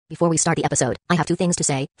Before we start the episode, I have two things to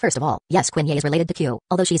say. First of all, yes, Quinye is related to Q,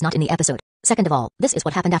 although she's not in the episode. Second of all, this is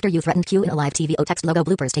what happened after you threatened Q in a live TVO text logo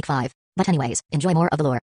bloopers take 5. But anyways, enjoy more of the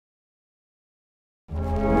lore.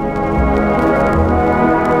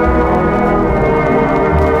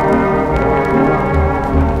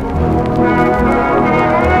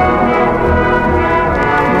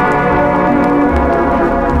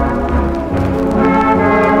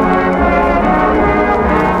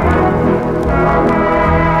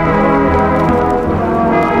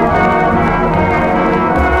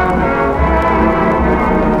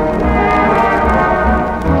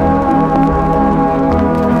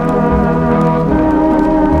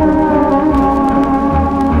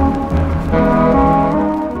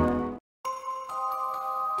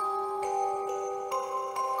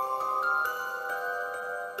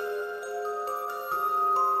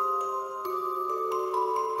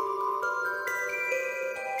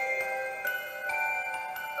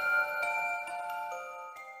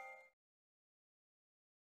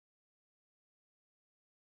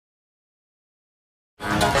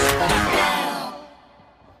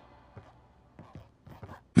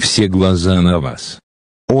 Все глаза на вас.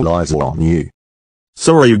 All eyes are on you.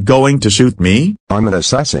 So are you going to shoot me? I'm an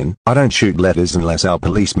assassin. I don't shoot letters unless our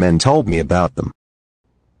policemen told me about them.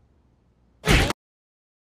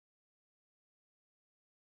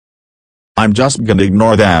 I'm just gonna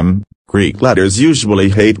ignore them. Greek letters usually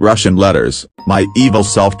hate Russian letters. My evil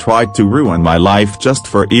self tried to ruin my life just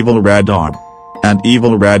for evil Radar. And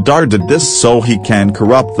evil Radar did this so he can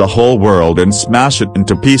corrupt the whole world and smash it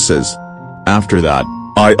into pieces. After that,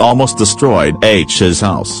 I almost destroyed H's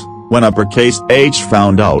house. When uppercase H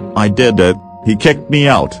found out I did it, he kicked me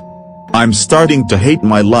out. I'm starting to hate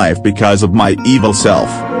my life because of my evil self.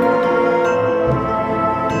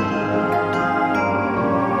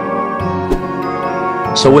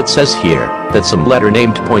 So it says here, that some letter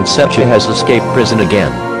named Poinsettia has escaped prison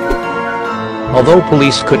again. Although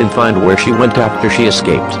police couldn't find where she went after she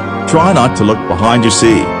escaped. Try not to look behind you,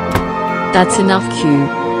 see. That's enough,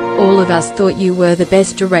 Q. All of us thought you were the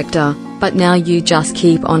best director, but now you just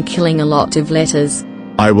keep on killing a lot of letters.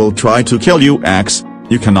 I will try to kill you, X.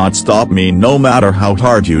 You cannot stop me no matter how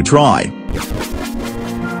hard you try.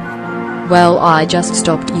 Well, I just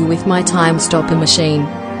stopped you with my time stopper machine.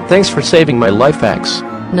 Thanks for saving my life, X.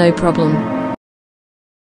 No problem.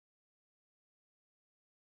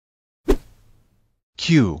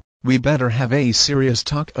 Q, we better have a serious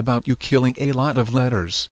talk about you killing a lot of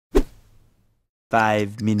letters.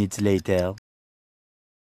 5 minutes later.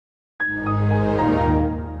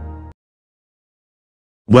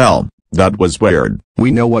 Well, that was weird.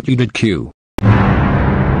 We know what you did, Q.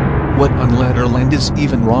 What on Letterland is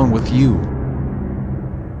even wrong with you?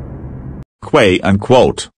 Quay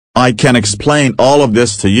unquote. I can explain all of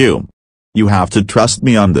this to you. You have to trust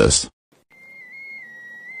me on this.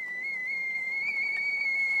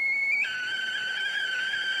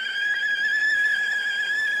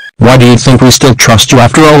 Why do you think we still trust you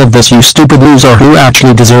after all of this, you stupid loser who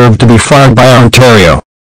actually deserved to be fired by Ontario?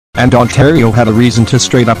 And Ontario had a reason to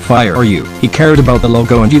straight up fire you. He cared about the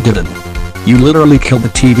logo and you didn't. You literally killed the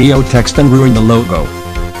TVO text and ruined the logo.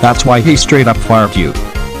 That's why he straight up fired you.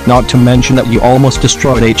 Not to mention that you almost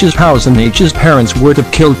destroyed H's house and H's parents would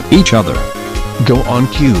have killed each other. Go on,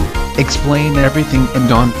 Q. Explain everything and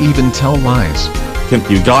don't even tell lies. Can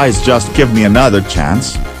you guys just give me another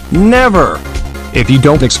chance? Never! If you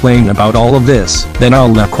don't explain about all of this, then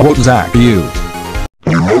I'll quote Zach you.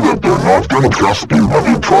 You know that they're not gonna trust me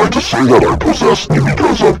when you try to say that I possessed me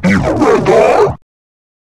because of evil Radar.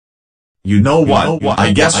 You know what?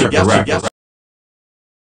 I guess you're correct.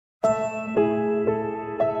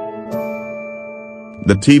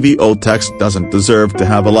 The TVO text doesn't deserve to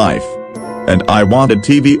have a life. And I wanted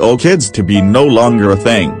TVOkids to be no longer a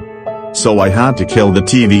thing. So I had to kill the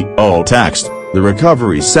TVO text, the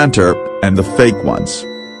recovery center, and the fake ones.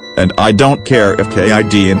 And I don't care if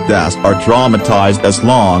KID and DAS are traumatized as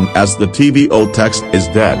long as the TVO text is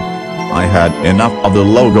dead. I had enough of the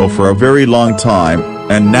logo for a very long time,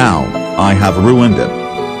 and now, I have ruined it.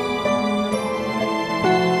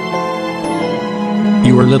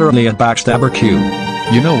 You were literally a backstabber, Q.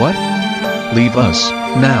 You know what? Leave us,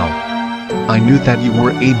 now. I knew that you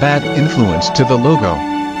were a bad influence to the logo.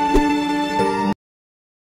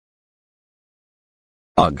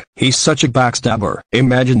 Ugh, he's such a backstabber.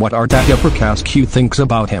 Imagine what our dad uppercast Q thinks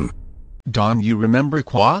about him. Don, you remember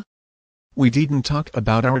Qua? We didn't talk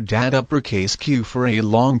about our dad uppercase Q for a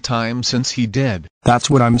long time since he did. That's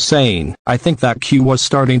what I'm saying. I think that Q was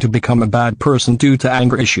starting to become a bad person due to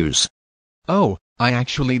anger issues. Oh, I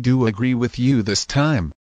actually do agree with you this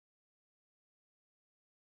time.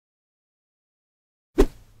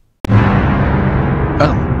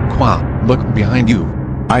 Qua, look behind you.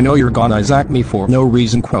 I know you're gonna zack me for no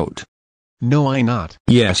reason, quote. No, I not.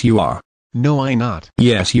 Yes, you are. No, I not.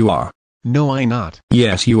 Yes, you are. No, I not.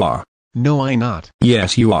 Yes, you are. No, I not.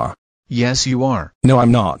 Yes, you are. Yes, you are. No,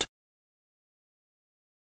 I'm not.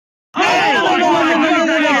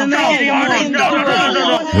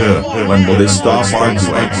 When will this stop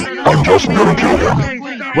arguing? I'm just gonna kill him.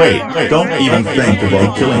 Wait, don't even think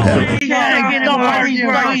about killing him.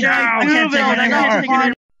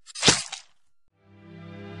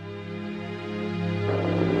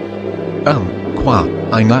 Qua,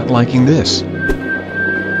 I'm not liking this.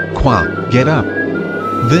 Qua, get up.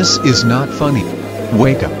 This is not funny.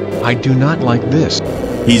 Wake up, I do not like this.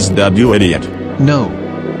 He's dead, you idiot. No.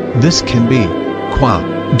 This can be. Qua,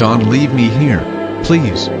 don't leave me here,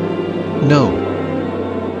 please. No.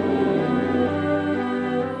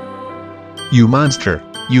 You monster,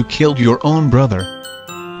 you killed your own brother.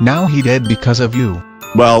 Now he dead because of you.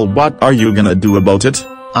 Well, what are you gonna do about it?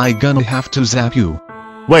 I gonna have to zap you.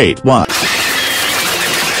 Wait, what?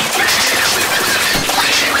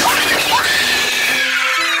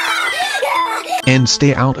 And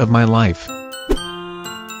stay out of my life.